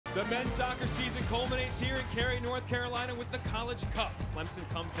The men's soccer season culminates here in Cary, North Carolina with the College Cup. Clemson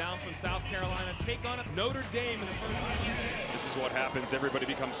comes down from South Carolina, take on Notre Dame in the first. This is what happens. Everybody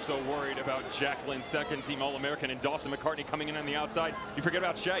becomes so worried about Jacqueline, second-team All-American, and Dawson McCartney coming in on the outside. You forget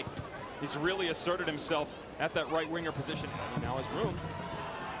about Shea. He's really asserted himself at that right-winger position. Now his room.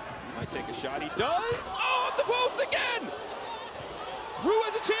 He might take a shot. He does! Oh, off the post again! Rue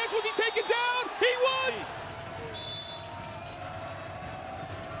has a chance. Was he taken down? He was!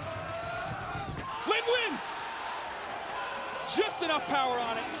 Lynn wins! Just enough power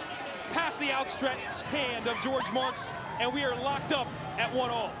on it. Past the outstretched hand of George Marks, and we are locked up at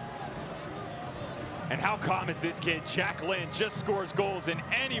 1-1. And how calm is this kid? Jack Lynn just scores goals in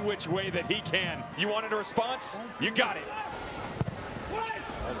any which way that he can. You wanted a response? You got it.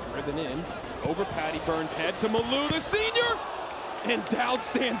 Driven in, over Patty Burns' head to Malou, the senior, and Dowd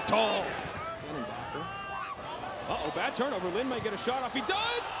stands tall. Uh-oh, bad turnover. Lynn might get a shot off. He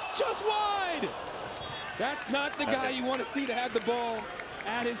does! Just wide! That's not the guy you want to see to have the ball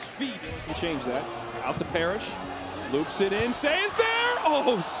at his feet. He changed that. Out to Parrish. Loops it in. Saves there!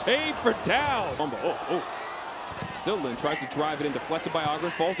 Oh, save for Dowd. Oh. Still Lynn tries to drive it in. Deflected by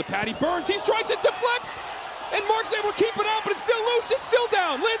Ogren. Falls to Patty Burns. He strikes it, deflects! And Mark's able to keep it out, but it's still loose. It's still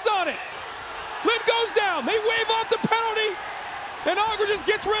down. Lynn's on it. Lynn goes down. They wave off the penalty, and Ogren just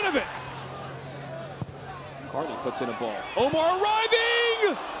gets rid of it. Carly puts in a ball. Omar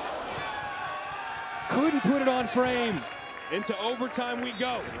arriving! Couldn't put it on frame. Into overtime we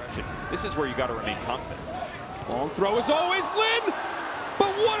go. This is where you got to remain constant. Long throw is always Lynn,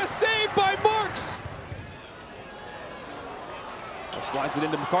 but what a save by Marks. Slides it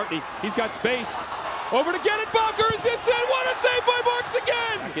into McCartney. He's got space. Over to get it, Bunkers. This in. What a save by Marks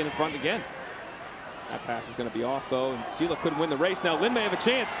again. Back in front again. That pass is going to be off though, and Sela couldn't win the race. Now Lynn may have a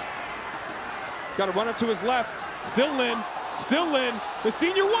chance. Got a runner to his left. Still Lynn. Still Lynn. The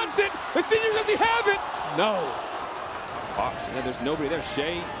senior wants it. The senior, does he have it? No. Hawks. Yeah, there's nobody there.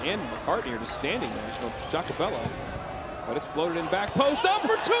 Shea and McCartney are just standing there. So Jacobello. But it's floated in back post.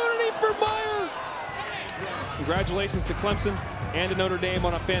 Opportunity for Meyer. Congratulations to Clemson and to Notre Dame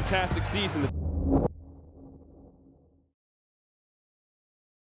on a fantastic season.